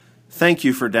Thank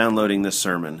you for downloading this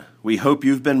sermon. We hope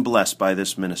you've been blessed by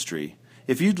this ministry.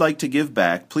 If you'd like to give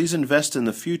back, please invest in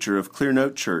the future of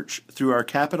Clearnote Church through our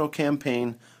capital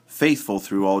campaign, Faithful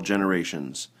Through All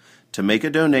Generations. To make a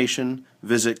donation,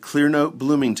 visit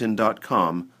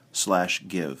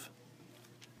clearnotebloomington.com/give.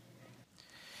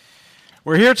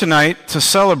 We're here tonight to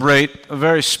celebrate a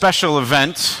very special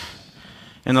event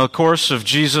in the course of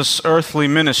Jesus' earthly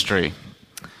ministry.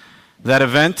 That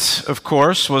event, of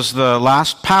course, was the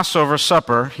last Passover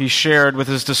supper he shared with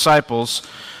his disciples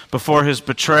before his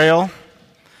betrayal,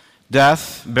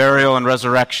 death, burial, and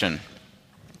resurrection.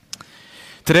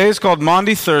 Today is called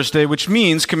Maundy Thursday, which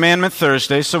means Commandment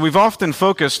Thursday, so we've often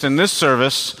focused in this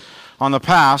service on the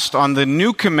past, on the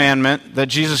new commandment that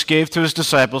Jesus gave to his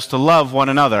disciples to love one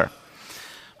another.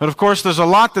 But of course, there's a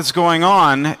lot that's going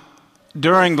on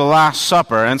during the Last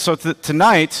Supper, and so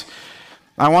tonight,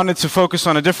 I wanted to focus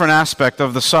on a different aspect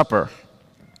of the supper.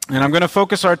 And I'm going to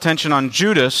focus our attention on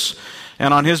Judas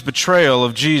and on his betrayal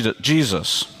of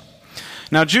Jesus.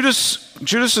 Now,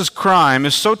 Judas's crime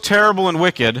is so terrible and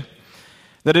wicked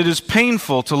that it is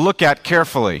painful to look at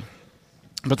carefully.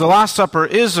 But the Last Supper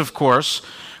is, of course,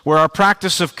 where our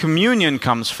practice of communion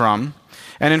comes from.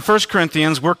 And in 1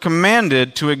 Corinthians, we're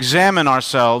commanded to examine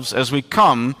ourselves as we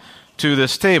come to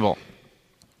this table.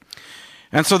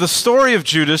 And so the story of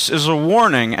Judas is a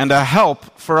warning and a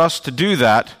help for us to do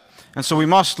that, and so we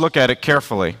must look at it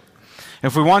carefully.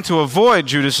 If we want to avoid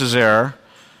Judas's error,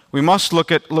 we must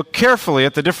look carefully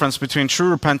at the difference between true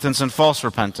repentance and false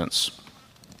repentance.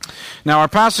 Now, our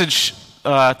passage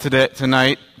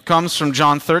tonight comes from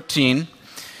John 13.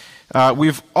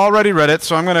 We've already read it,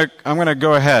 so I'm going to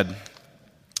go ahead.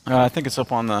 I think it's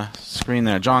up on the screen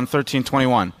there. John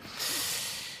 13:21.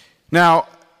 Now,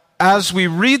 as we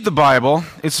read the Bible,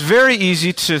 it's very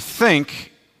easy to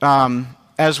think,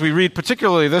 as we read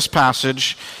particularly this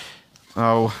passage,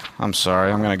 I'm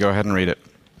going to go ahead and read it.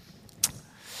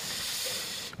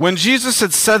 When Jesus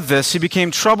had said this, he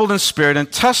became troubled in spirit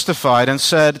and testified and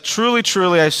said, "Truly,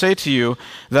 truly, I say to you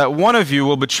that one of you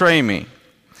will betray me."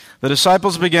 The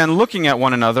disciples began looking at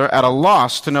one another at a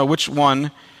loss to know which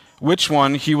one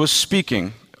he was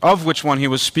speaking, of which one he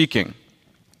was speaking.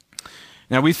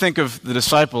 Now, we think of the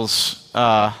disciples,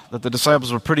 that the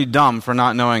disciples were pretty dumb for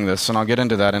not knowing this, and I'll get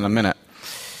into that in a minute.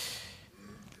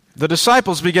 The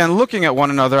disciples began looking at one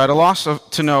another at a loss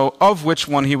to know of which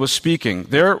one he was speaking.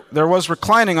 There was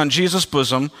reclining on Jesus'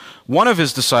 bosom one of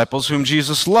his disciples whom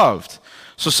Jesus loved.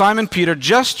 So Simon Peter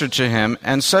gestured to him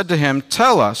and said to him,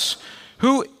 "Tell us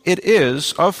who it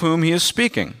is of whom he is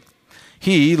speaking."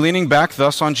 He, leaning back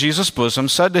thus on Jesus' bosom,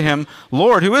 said to him,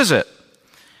 "Lord, who is it?"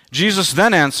 Jesus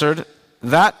then answered,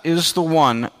 "That is the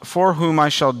one for whom I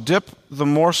shall dip the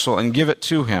morsel and give it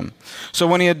to him." So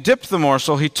when he had dipped the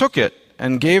morsel, he took it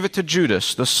and gave it to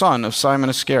Judas, the son of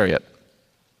Simon Iscariot.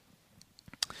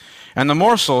 And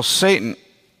after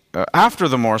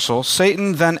the morsel,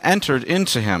 Satan then entered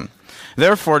into him.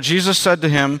 Therefore Jesus said to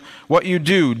him, "What you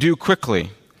do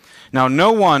quickly." Now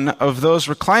no one of those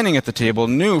reclining at the table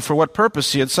knew for what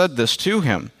purpose he had said this to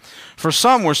him. For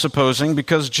some were supposing,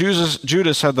 because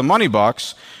Judas had the money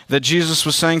box, that Jesus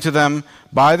was saying to them,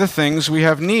 "Buy the things we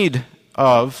have need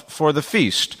of for the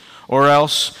feast," or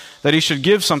else that he should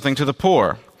give something to the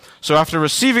poor. So after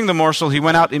receiving the morsel, he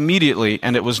went out immediately,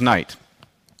 and it was night.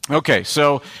 Okay,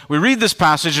 so we read this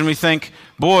passage and we think,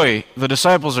 boy, the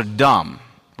disciples are dumb,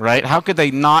 right? How could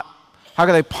they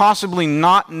possibly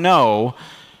not know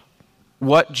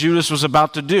what Judas was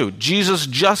about to do? Jesus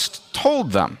just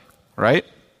told them, right?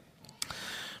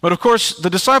 But of course, the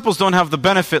disciples don't have the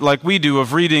benefit like we do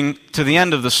of reading to the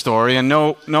end of the story and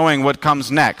knowing what comes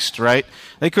next, right?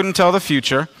 They couldn't tell the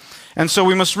future. And so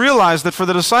we must realize that for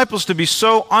the disciples to be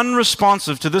so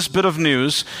unresponsive to this bit of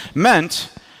news meant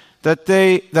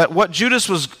that what Judas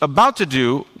was about to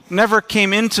do never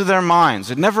came into their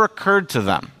minds. It never occurred to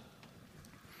them.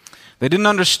 They didn't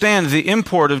understand the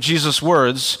import of Jesus'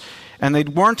 words, and they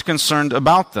weren't concerned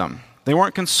about them. They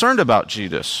weren't concerned about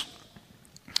Judas.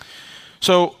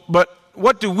 But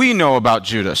what do we know about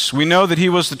Judas? We know that he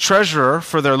was the treasurer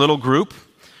for their little group.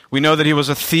 We know that he was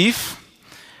a thief.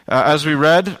 As we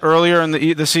read earlier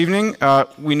this evening,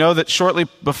 we know that shortly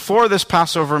before this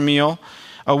Passover meal,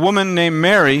 a woman named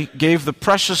Mary gave the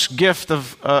precious gift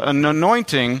of an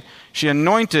anointing. She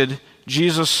anointed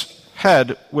Jesus'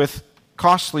 head with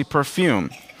costly perfume.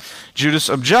 Judas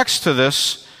objects to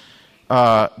this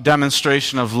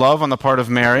demonstration of love on the part of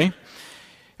Mary,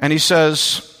 and he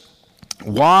says,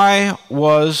 "Why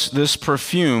was this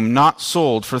perfume not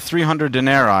sold for 300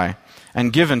 denarii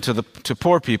and given to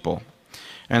poor people?"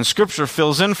 And Scripture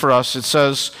fills in for us. It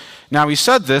says, Now he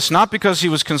said this not because he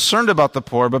was concerned about the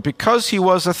poor, but because he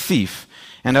was a thief.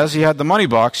 And as he had the money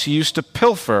box, he used to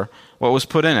pilfer what was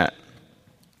put in it.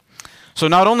 So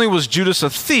not only was Judas a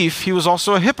thief, he was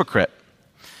also a hypocrite.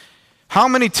 How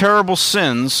many terrible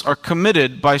sins are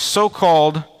committed by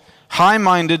so-called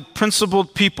high-minded,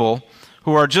 principled people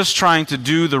who are just trying to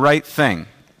do the right thing?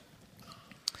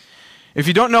 If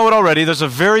you don't know it already, there's a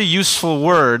very useful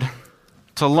word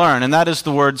to learn, and that is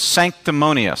the word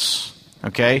sanctimonious.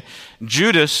 Okay?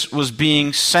 Judas was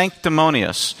being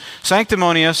sanctimonious.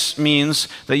 Sanctimonious means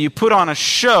that you put on a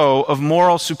show of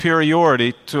moral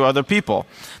superiority to other people.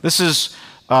 This is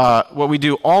what we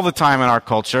do all the time in our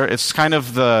culture. It's kind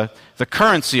of the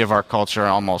currency of our culture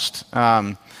almost.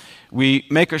 We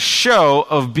make a show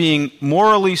of being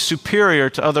morally superior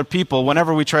to other people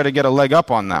whenever we try to get a leg up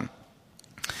on them.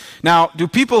 Now, do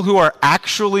people who are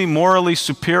actually morally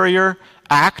superior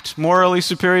act morally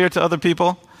superior to other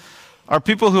people? Are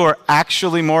people who are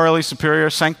actually morally superior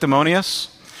sanctimonious?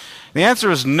 The answer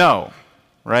is no,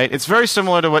 right? It's very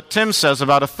similar to what Tim says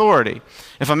about authority.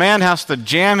 If a man has to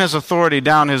jam his authority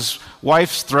down his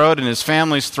wife's throat and his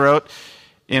family's throat,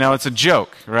 it's a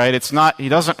joke, right? He's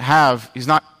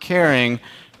not carrying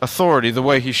authority the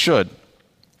way he should.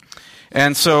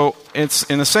 And so it's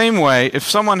in the same way, if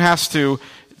someone has to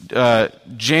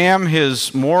jam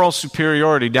his moral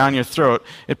superiority down your throat,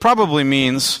 it probably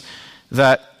means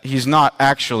that he's not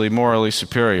actually morally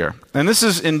superior. And this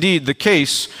is indeed the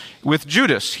case with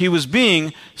Judas. He was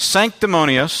being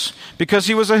sanctimonious because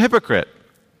he was a hypocrite.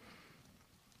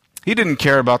 He didn't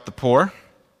care about the poor.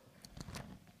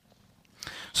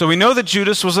 So we know that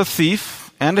Judas was a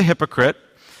thief and a hypocrite,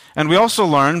 and we also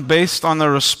learn, based on the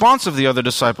response of the other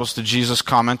disciples to Jesus'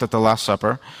 comment at the Last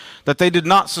Supper, that they did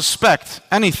not suspect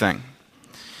anything.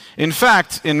 In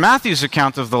fact, in Matthew's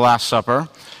account of the Last Supper,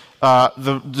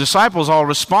 the disciples all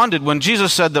responded when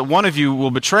Jesus said that one of you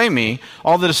will betray me.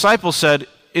 All the disciples said,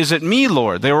 "Is it me,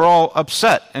 Lord?" They were all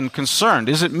upset and concerned.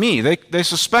 Is it me? They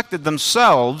suspected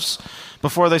themselves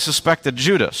before they suspected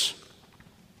Judas.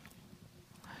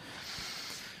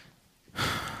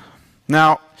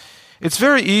 Now, it's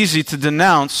very easy to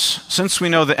denounce, since we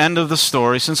know the end of the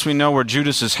story, since we know where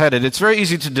Judas is headed, it's very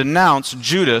easy to denounce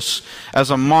Judas as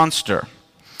a monster.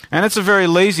 And it's a very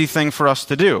lazy thing for us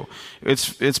to do.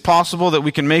 It's possible that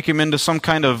we can make him into some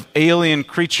kind of alien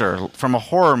creature from a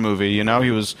horror movie.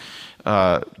 He was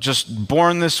just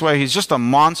born this way. He's just a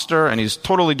monster, and he's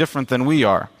totally different than we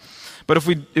are. But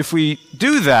if we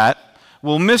do that,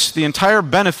 we'll miss the entire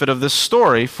benefit of this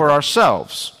story for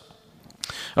ourselves.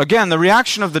 Again, the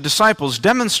reaction of the disciples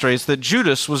demonstrates that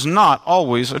Judas was not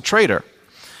always a traitor.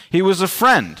 He was a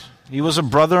friend. He was a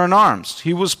brother in arms.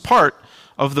 He was part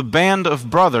of the band of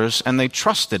brothers, and they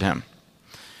trusted him.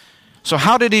 So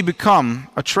how did he become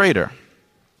a traitor?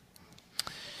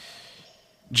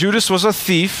 Judas was a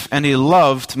thief, and he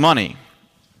loved money.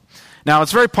 Now,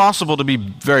 it's very possible to be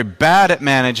very bad at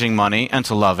managing money and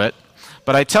to love it,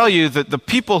 but I tell you that the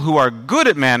people who are good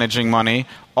at managing money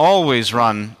always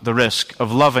run the risk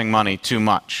of loving money too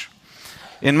much.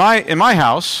 In my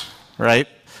house, right,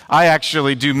 I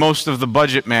actually do most of the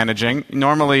budget managing.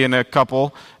 Normally in a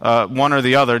couple, one or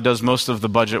the other does most of the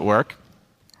budget work.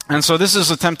 And so this is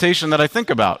a temptation that I think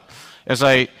about as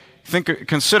I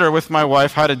consider with my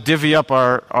wife how to divvy up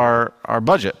our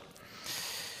budget.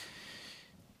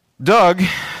 Doug,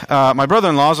 my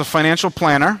brother-in-law, is a financial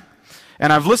planner,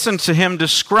 and I've listened to him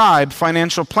describe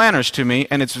financial planners to me,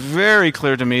 and it's very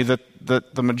clear to me that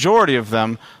the majority of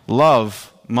them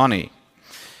love money.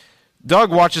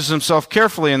 Doug watches himself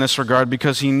carefully in this regard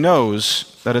because he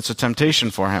knows that it's a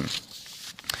temptation for him.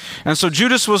 And so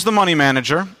Judas was the money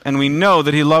manager, and we know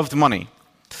that he loved money.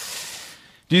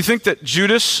 Do you think that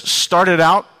Judas started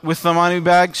out with the money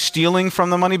bag, stealing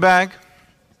from the money bag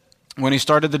when he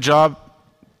started the job?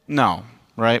 No,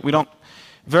 right?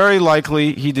 Very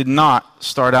likely he did not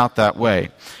start out that way.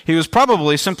 He was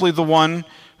probably simply the one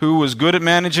who was good at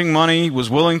managing money, was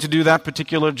willing to do that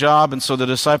particular job, and so the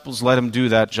disciples let him do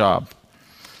that job.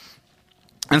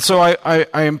 And so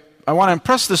I want to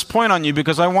impress this point on you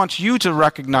because I want you to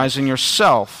recognize in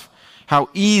yourself how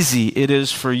easy it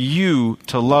is for you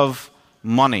to love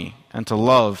money and to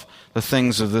love the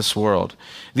things of this world.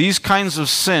 These kinds of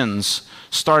sins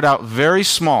start out very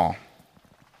small.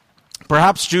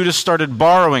 Perhaps Judas started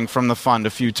borrowing from the fund a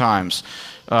few times,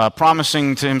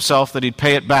 promising to himself that he'd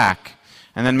pay it back,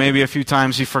 and then maybe a few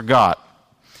times he forgot.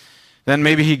 Then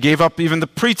maybe he gave up even the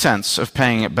pretense of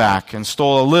paying it back and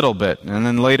stole a little bit, and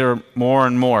then later more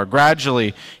and more.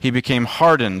 Gradually, he became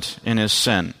hardened in his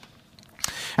sin.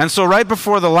 And so right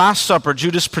before the Last Supper,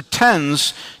 Judas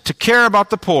pretends to care about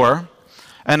the poor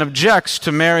and objects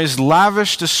to Mary's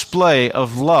lavish display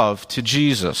of love to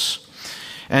Jesus.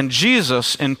 And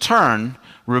Jesus, in turn,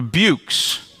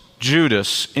 rebukes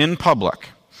Judas in public.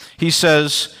 He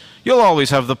says, "You'll always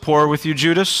have the poor with you,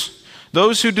 Judas.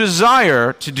 Those who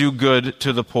desire to do good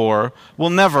to the poor will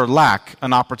never lack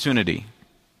an opportunity."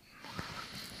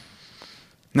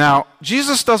 Now,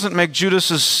 Jesus doesn't make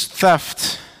Judas's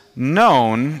theft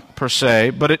known, per se,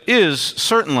 but it is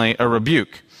certainly a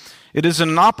rebuke. It is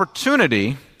an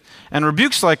opportunity, and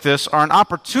rebukes like this are an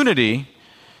opportunity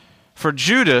for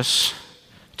Judas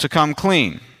to come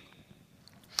clean.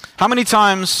 How many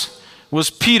times was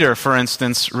Peter, for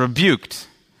instance, rebuked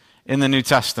in the New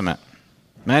Testament?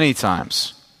 Many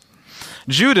times.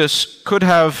 Judas could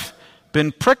have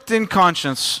been pricked in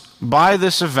conscience by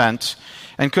this event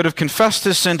and could have confessed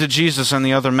his sin to Jesus and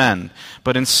the other men.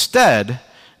 But instead,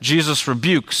 Jesus'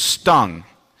 rebuke stung.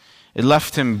 It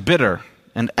left him bitter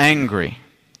and angry.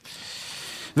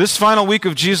 This final week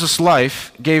of Jesus'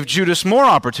 life gave Judas more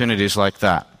opportunities like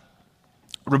that.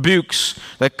 Rebukes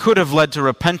that could have led to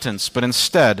repentance, but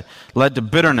instead led to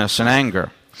bitterness and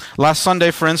anger. Last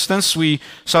Sunday, for instance, we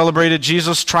celebrated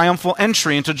Jesus' triumphal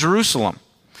entry into Jerusalem.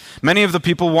 Many of the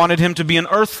people wanted him to be an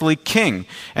earthly king,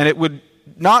 and it would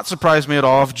not surprise me at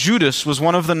all if Judas was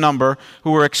one of the number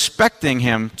who were expecting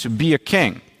him to be a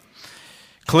king.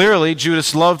 Clearly,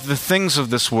 Judas loved the things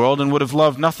of this world and would have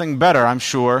loved nothing better, I'm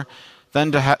sure,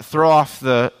 than to throw off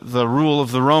the rule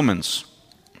of the Romans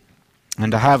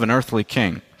and to have an earthly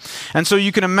king. And so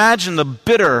you can imagine the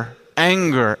bitter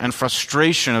anger and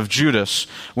frustration of Judas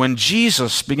when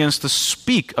Jesus begins to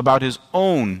speak about his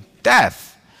own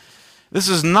death. This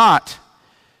is not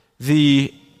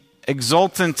the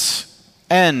exultant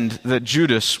end that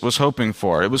Judas was hoping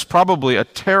for. It was probably a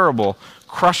terrible,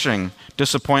 crushing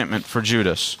disappointment for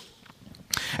Judas.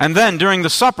 And then during the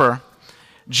supper,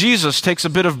 Jesus takes a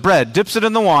bit of bread, dips it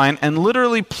in the wine, and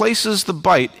literally places the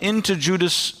bite into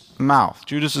Judas's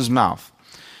mouth.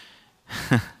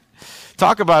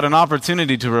 Talk about an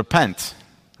opportunity to repent,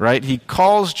 right? He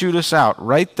calls Judas out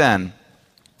right then.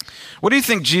 What do you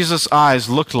think Jesus' eyes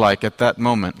looked like at that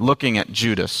moment, looking at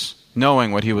Judas,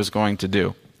 knowing what he was going to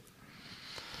do?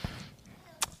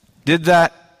 Did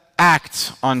that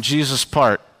act on Jesus'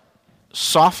 part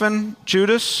soften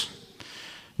Judas?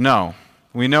 No.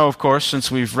 We know, of course,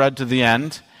 since we've read to the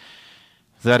end,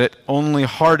 that it only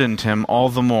hardened him all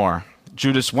the more.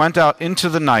 Judas went out into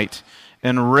the night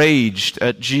and raged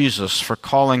at Jesus for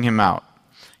calling him out.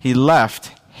 He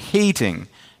left hating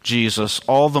Jesus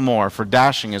all the more for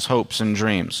dashing his hopes and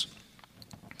dreams.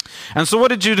 And so what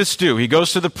did Judas do? He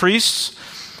goes to the priests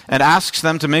and asks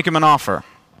them to make him an offer.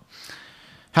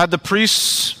 Had the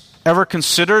priests ever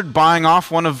considered buying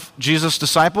off one of Jesus'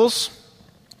 disciples?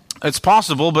 It's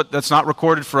possible, but that's not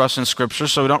recorded for us in Scripture,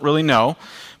 so we don't really know.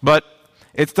 But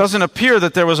it doesn't appear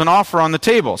that there was an offer on the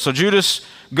table. So Judas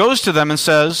goes to them and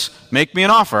says, "Make me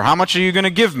an offer. How much are you going to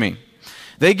give me?"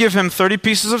 They give him 30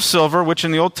 pieces of silver, which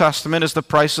in the Old Testament is the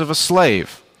price of a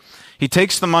slave. He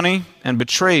takes the money and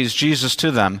betrays Jesus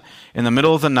to them in the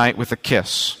middle of the night with a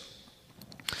kiss.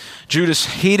 Judas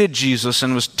hated Jesus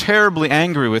and was terribly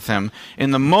angry with him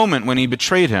in the moment when he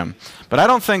betrayed him. But I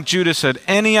don't think Judas had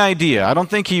any idea. I don't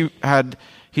think he had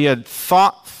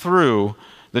thought through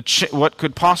what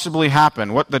could possibly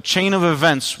happen, what the chain of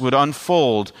events would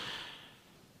unfold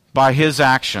by his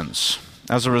actions,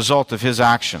 as a result of his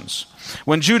actions.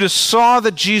 When Judas saw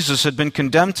that Jesus had been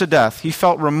condemned to death, he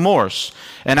felt remorse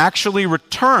and actually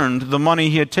returned the money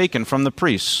he had taken from the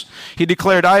priests. He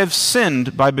declared, "I have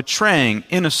sinned by betraying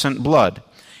innocent blood."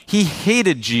 He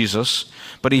hated Jesus,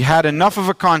 but he had enough of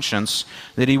a conscience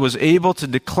that he was able to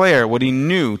declare what he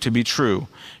knew to be true.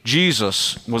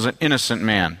 Jesus was an innocent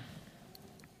man.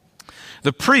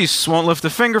 The priests won't lift a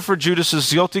finger for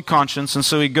Judas's guilty conscience, and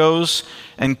so he goes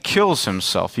and kills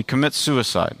himself. He commits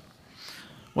suicide.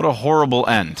 What a horrible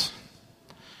end.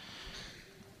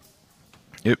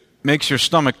 It makes your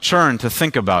stomach churn to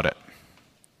think about it.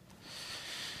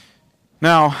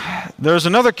 Now, there's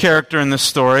another character in this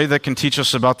story that can teach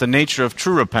us about the nature of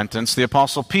true repentance, the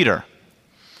Apostle Peter.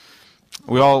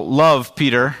 We all love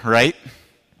Peter, right?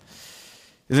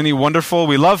 Isn't he wonderful?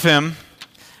 We love him.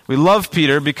 We love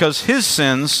Peter because his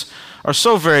sins are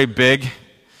so very big.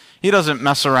 He doesn't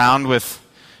mess around with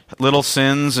little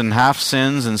sins and half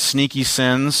sins and sneaky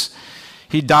sins.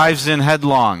 He dives in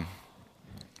headlong.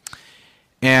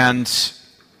 And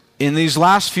in these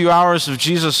last few hours of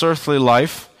Jesus' earthly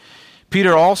life,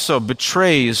 Peter also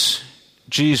betrays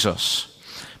Jesus.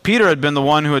 Peter had been the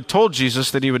one who had told Jesus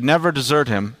that he would never desert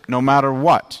him, no matter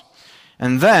what.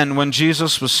 And then, when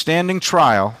Jesus was standing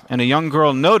trial, and a young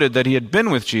girl noted that he had been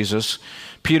with Jesus,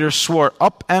 Peter swore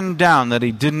up and down that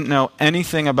he didn't know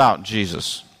anything about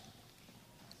Jesus.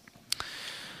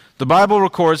 The Bible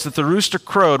records that the rooster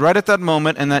crowed right at that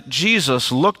moment and that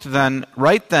Jesus looked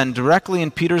right then directly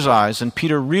in Peter's eyes, and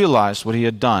Peter realized what he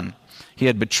had done. He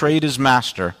had betrayed his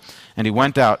master, and he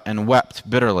went out and wept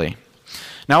bitterly.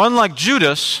 Now, unlike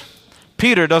Judas,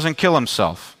 Peter doesn't kill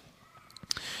himself.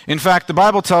 In fact, the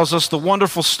Bible tells us the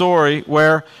wonderful story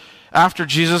where, after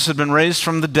Jesus had been raised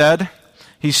from the dead,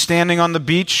 he's standing on the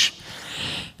beach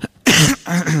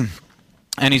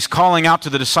and he's calling out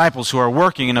to the disciples who are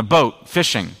working in a boat,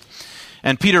 fishing.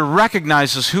 And Peter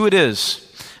recognizes who it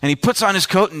is, and he puts on his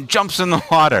coat and jumps in the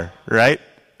water, right?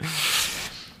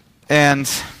 And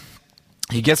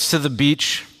he gets to the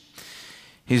beach.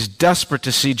 He's desperate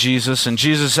to see Jesus, and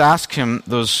Jesus asks him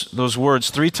those words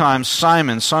 3 times,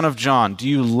 "Simon, son of John, do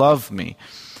you love me?"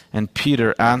 And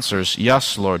Peter answers,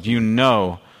 "Yes, Lord, you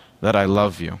know that I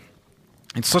love you."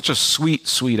 It's such a sweet,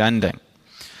 sweet ending.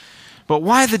 But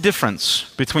why the difference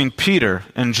between Peter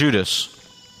and Judas?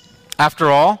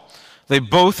 After all, they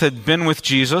both had been with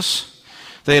Jesus.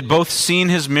 They had both seen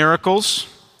his miracles.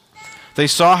 They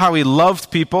saw how he loved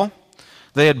people.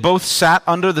 They had both sat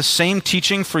under the same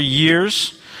teaching for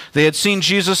years. They had seen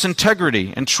Jesus'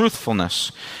 integrity and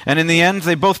truthfulness. And in the end,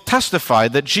 they both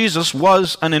testified that Jesus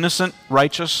was an innocent,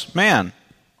 righteous man.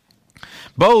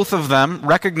 Both of them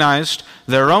recognized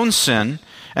their own sin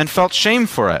and felt shame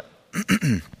for it.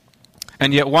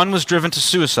 And yet one was driven to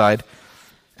suicide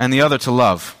and the other to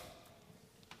love.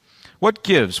 What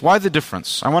gives? Why the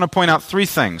difference? I want to point out 3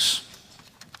 things.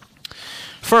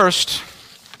 First,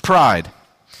 pride.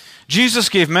 Jesus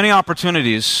gave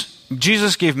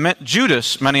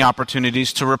Judas many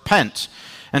opportunities to repent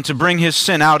and to bring his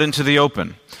sin out into the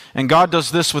open. And God does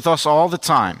this with us all the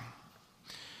time.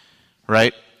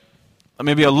 Right?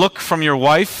 Maybe a look from your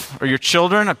wife or your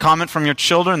children, a comment from your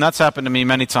children. That's happened to me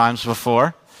many times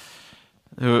before.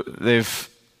 They've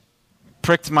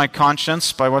pricked my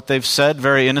conscience by what they've said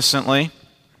very innocently.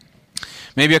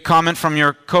 Maybe a comment from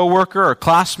your coworker or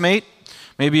classmate.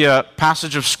 Maybe a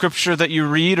passage of scripture that you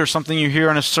read or something you hear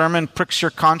in a sermon pricks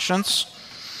your conscience.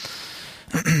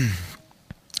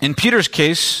 In Peter's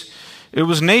case, it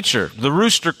was nature. The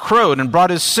rooster crowed and brought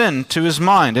his sin to his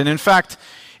mind. And in fact,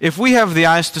 if we have the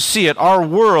eyes to see it, our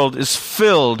world is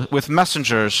filled with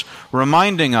messengers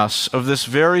reminding us of this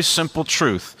very simple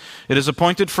truth. It is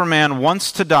appointed for man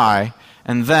once to die,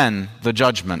 and then the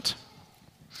judgment.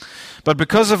 But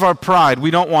because of our pride, we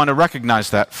don't want to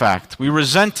recognize that fact. We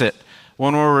resent it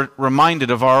when we're reminded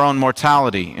of our own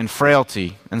mortality and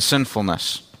frailty and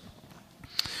sinfulness.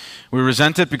 We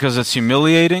resent it because it's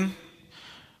humiliating.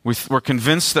 We're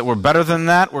convinced that we're better than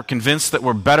that. We're convinced that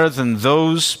we're better than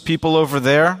those people over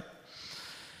there.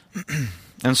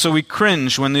 And so we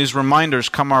cringe when these reminders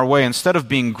come our way instead of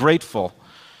being grateful,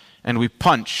 and we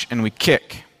punch and we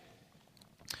kick.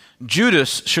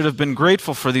 Judas should have been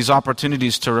grateful for these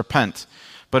opportunities to repent,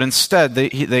 but instead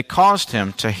they caused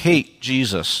him to hate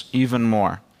Jesus even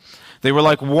more. They were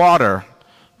like water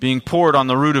being poured on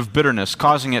the root of bitterness,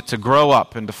 causing it to grow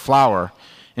up and to flower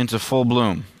into full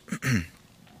bloom.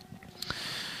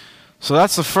 So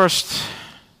that's the first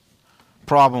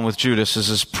problem with Judas, is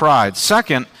his pride.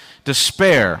 Second,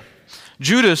 despair.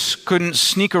 Judas couldn't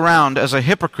sneak around as a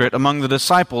hypocrite among the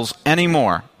disciples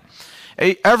anymore.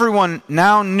 Everyone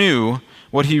now knew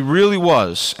what he really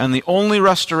was, and the only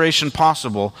restoration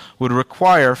possible would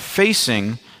require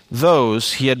facing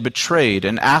those he had betrayed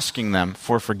and asking them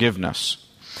for forgiveness.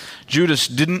 Judas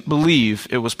didn't believe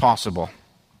it was possible.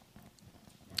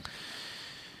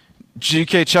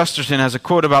 G.K. Chesterton has a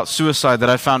quote about suicide that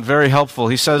I found very helpful.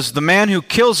 He says, "The man who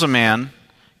kills a man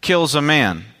kills a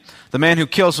man. The man who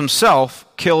kills himself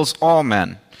kills all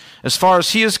men. As far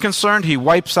as he is concerned, he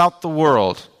wipes out the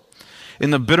world. In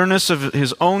the bitterness of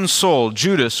his own soul,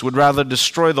 Judas would rather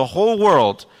destroy the whole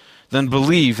world than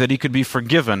believe that he could be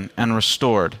forgiven and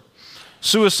restored.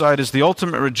 Suicide is the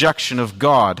ultimate rejection of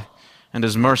God and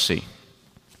his mercy."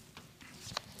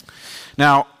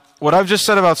 Now, what I've just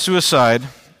said about suicide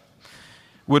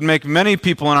would make many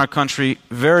people in our country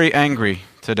very angry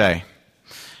today.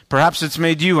 Perhaps it's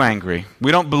made you angry.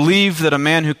 We don't believe that a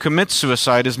man who commits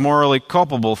suicide is morally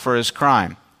culpable for his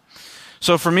crime.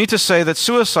 So for me to say that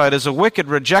suicide is a wicked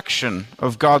rejection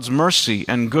of God's mercy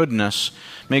and goodness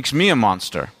makes me a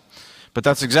monster. But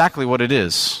that's exactly what it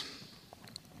is.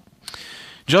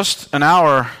 Just an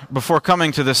hour before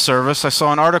coming to this service, I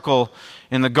saw an article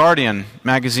in The Guardian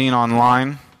magazine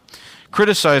online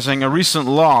criticizing a recent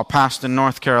law passed in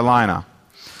North Carolina.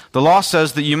 The law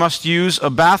says that you must use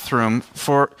the bathroom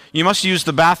for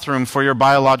your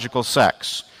biological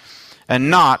sex and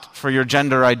not for your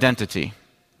gender identity,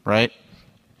 right?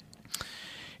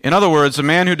 In other words, a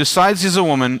man who decides he's a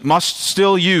woman must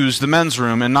still use the men's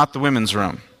room and not the women's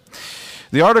room.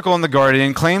 The article in The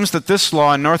Guardian claims that this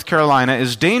law in North Carolina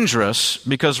is dangerous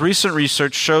because recent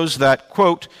research shows that,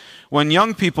 quote, when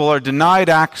young people are denied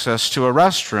access to a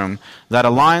restroom that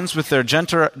aligns with their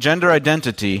gender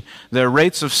identity, their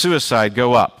rates of suicide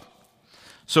go up.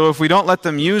 So if we don't let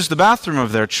them use the bathroom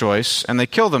of their choice and they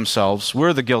kill themselves,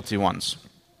 we're the guilty ones.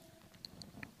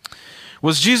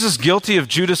 Was Jesus guilty of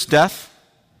Judas' death?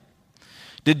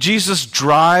 Did Jesus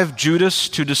drive Judas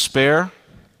to despair?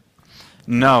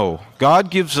 No. God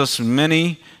gives us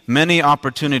many, many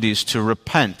opportunities to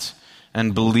repent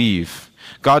and believe.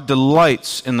 God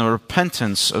delights in the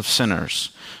repentance of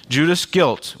sinners. Judas'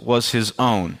 guilt was his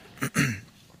own.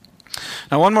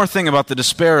 Now, one more thing about the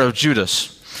despair of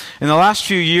Judas. In the last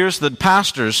few years, the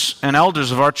pastors and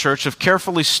elders of our church have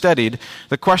carefully studied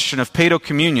the question of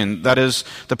paedocommunion, that is,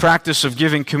 the practice of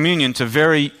giving communion to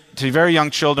very young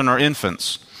children or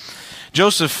infants.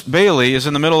 Joseph Bailey is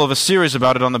in the middle of a series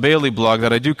about it on the Bailey blog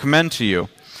that I do commend to you.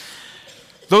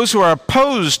 Those who are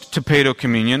opposed to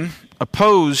paedocommunion,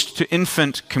 opposed to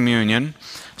infant communion,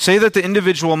 say that the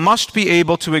individual must be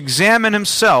able to examine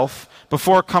himself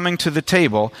before coming to the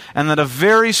table, and that a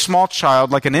very small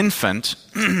child, like an infant,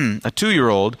 a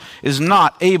 2-year-old, is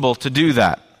not able to do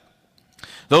that.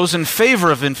 Those in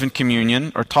favor of infant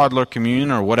communion, or toddler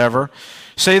communion, or whatever,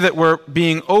 say that we're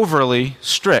being overly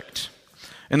strict.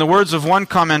 In the words of one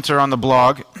commenter on the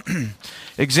blog,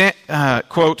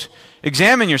 quote,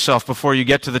 examine yourself before you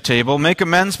get to the table, make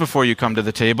amends before you come to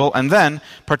the table, and then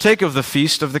partake of the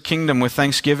feast of the kingdom with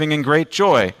thanksgiving and great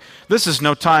joy. This is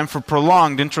no time for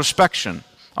prolonged introspection,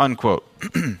 unquote.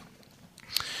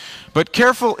 But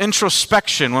careful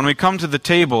introspection when we come to the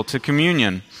table to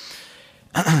communion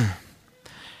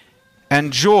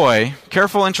and joy,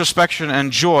 careful introspection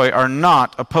and joy are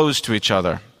not opposed to each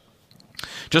other.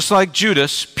 Just like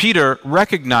Judas, Peter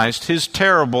recognized his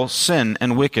terrible sin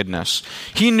and wickedness.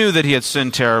 He knew that he had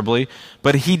sinned terribly,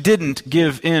 but he didn't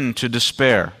give in to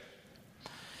despair.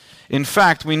 In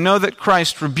fact, we know that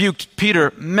Christ rebuked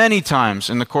Peter many times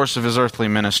in the course of his earthly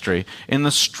ministry, in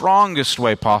the strongest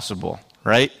way possible,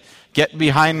 right? Get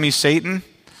behind me, Satan,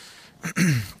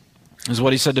 is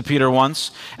what he said to Peter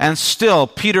once. And still,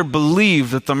 Peter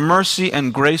believed that the mercy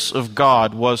and grace of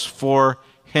God was for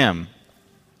him.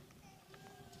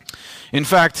 In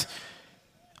fact,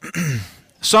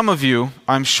 some of you,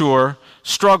 I'm sure,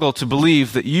 struggle to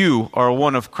believe that you are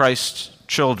one of Christ's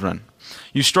children.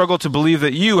 You struggle to believe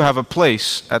that you have a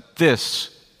place at this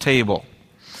table.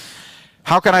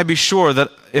 How can I be sure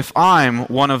that if I'm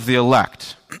one of the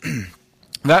elect?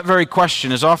 That very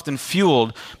question is often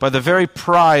fueled by the very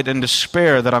pride and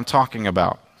despair that I'm talking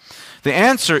about. The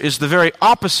answer is the very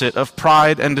opposite of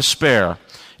pride and despair.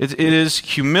 It is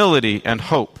humility and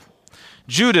hope.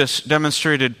 Judas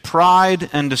demonstrated pride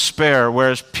and despair,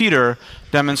 whereas Peter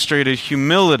demonstrated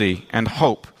humility and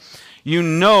hope. You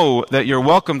know that you're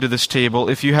welcome to this table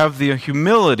if you have the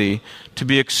humility to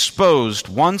be exposed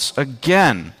once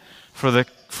again for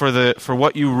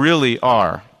what you really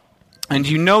are. And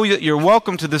you know that you're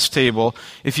welcome to this table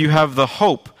if you have the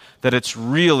hope that it's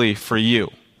really for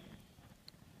you.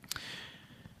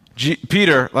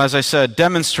 Peter, as I said,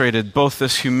 demonstrated both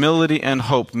this humility and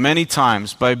hope many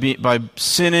times by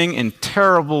sinning in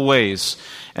terrible ways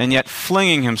and yet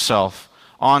flinging himself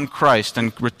on Christ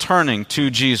and returning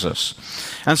to Jesus.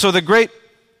 And so the great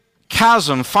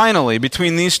chasm finally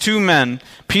between these two men,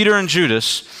 Peter and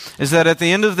Judas, is that at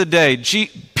the end of the day,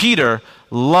 Peter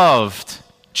loved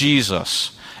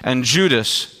Jesus and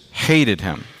Judas hated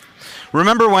him.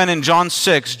 Remember when in John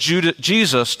 6,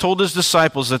 Jesus told his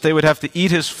disciples that they would have to eat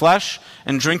his flesh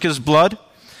and drink his blood?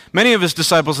 Many of his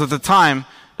disciples at the time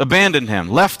abandoned him,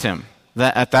 left him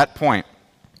at that point.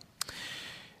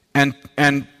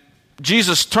 And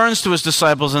Jesus turns to his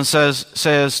disciples and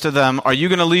says to them, are you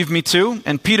going to leave me too?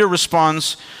 And Peter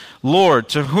responds, Lord,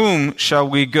 to whom shall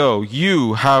we go?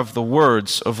 You have the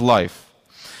words of life.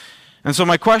 And so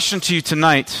my question to you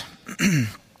tonight,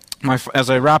 as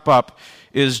I wrap up,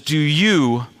 is do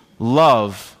you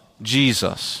love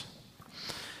Jesus?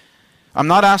 I'm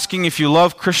not asking if you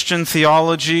love Christian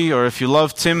theology or if you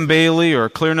love Tim Bailey or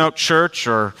Clearnote Church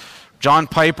or John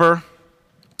Piper.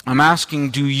 I'm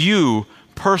asking, do you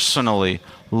personally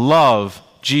love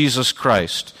Jesus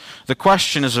Christ? The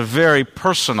question is a very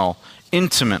personal,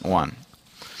 intimate one.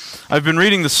 I've been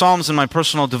reading the Psalms in my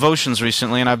personal devotions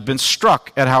recently, and I've been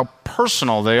struck at how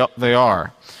personal they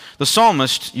are. The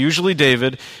psalmist, usually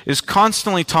David, is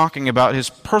constantly talking about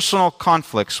his personal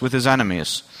conflicts with his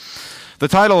enemies. The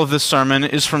title of this sermon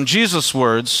is from Jesus'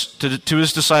 words to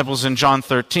his disciples in John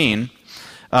 13.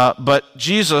 But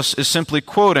Jesus is simply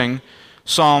quoting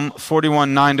Psalm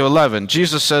 41, 9-11.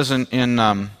 Jesus says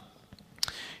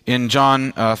in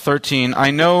John 13,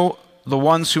 I know the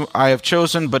ones who I have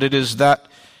chosen, but it is that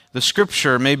the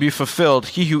scripture may be fulfilled.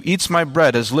 He who eats my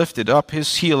bread has lifted up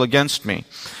his heel against me.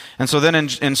 And so then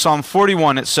in Psalm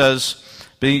 41 it says,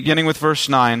 beginning with verse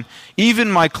 9,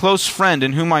 even my close friend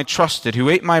in whom I trusted, who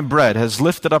ate my bread, has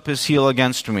lifted up his heel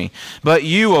against me. But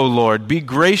you, O Lord, be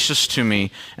gracious to me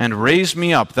and raise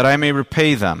me up, that I may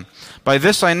repay them. By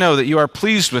this I know that you are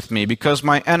pleased with me, because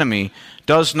my enemy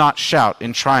does not shout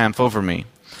in triumph over me.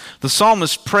 The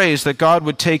psalmist prays that God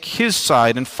would take his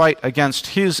side and fight against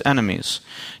his enemies.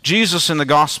 Jesus in the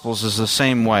Gospels is the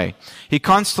same way. He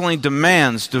constantly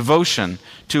demands devotion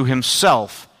to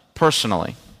himself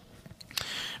personally.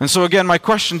 And so again, my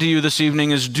question to you this evening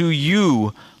is, do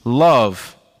you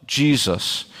love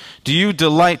Jesus? Do you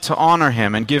delight to honor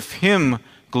him and give him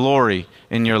glory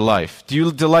in your life? Do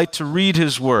you delight to read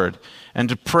his word and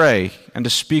to pray and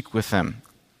to speak with him?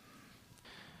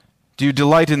 Do you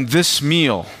delight in this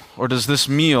meal, or does this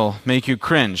meal make you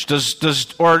cringe?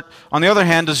 Or on the other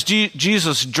hand, does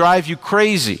Jesus drive you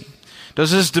crazy? Does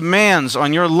his demands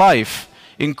on your life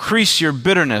increase your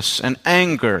bitterness and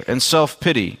anger and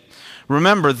self-pity?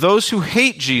 Remember, those who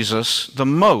hate Jesus the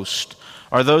most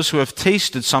are those who have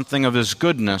tasted something of his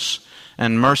goodness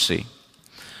and mercy.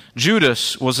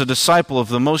 Judas was a disciple of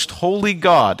the most holy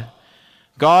God,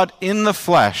 God in the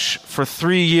flesh, for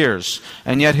 3 years,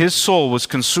 and yet his soul was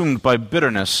consumed by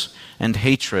bitterness and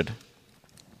hatred.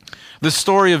 The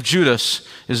story of Judas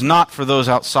is not for those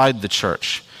outside the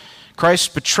church. Christ's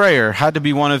betrayer had to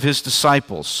be one of his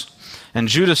disciples. And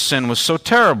Judas' sin was so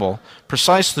terrible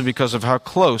precisely because of how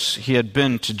close he had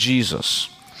been to Jesus.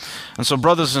 And so,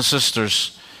 brothers and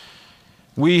sisters,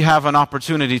 we have an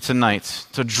opportunity tonight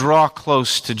to draw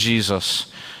close to Jesus.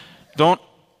 Don't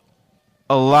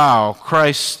allow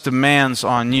Christ's demands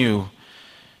on you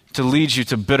to lead you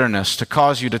to bitterness, to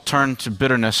cause you to turn to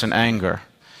bitterness and anger.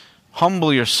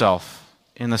 Humble yourself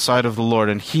in the sight of the Lord,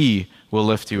 and he will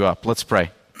lift you up. Let's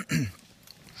pray.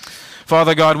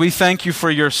 Father God, we thank you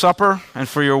for your supper and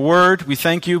for your word. We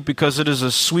thank you because it is a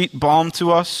sweet balm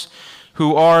to us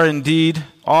who are indeed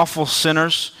awful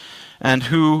sinners and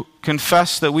who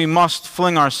confess that we must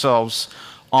fling ourselves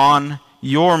on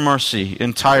your mercy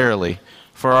entirely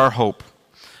for our hope.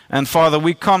 And Father,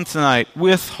 we come tonight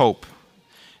with hope,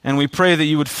 and we pray that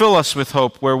you would fill us with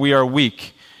hope where we are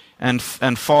weak and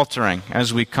faltering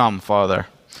as we come, Father.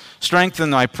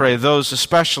 Strengthen, I pray, those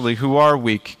especially who are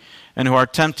weak and who are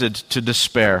tempted to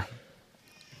despair.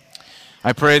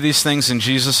 I pray these things in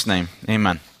Jesus' name.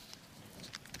 Amen.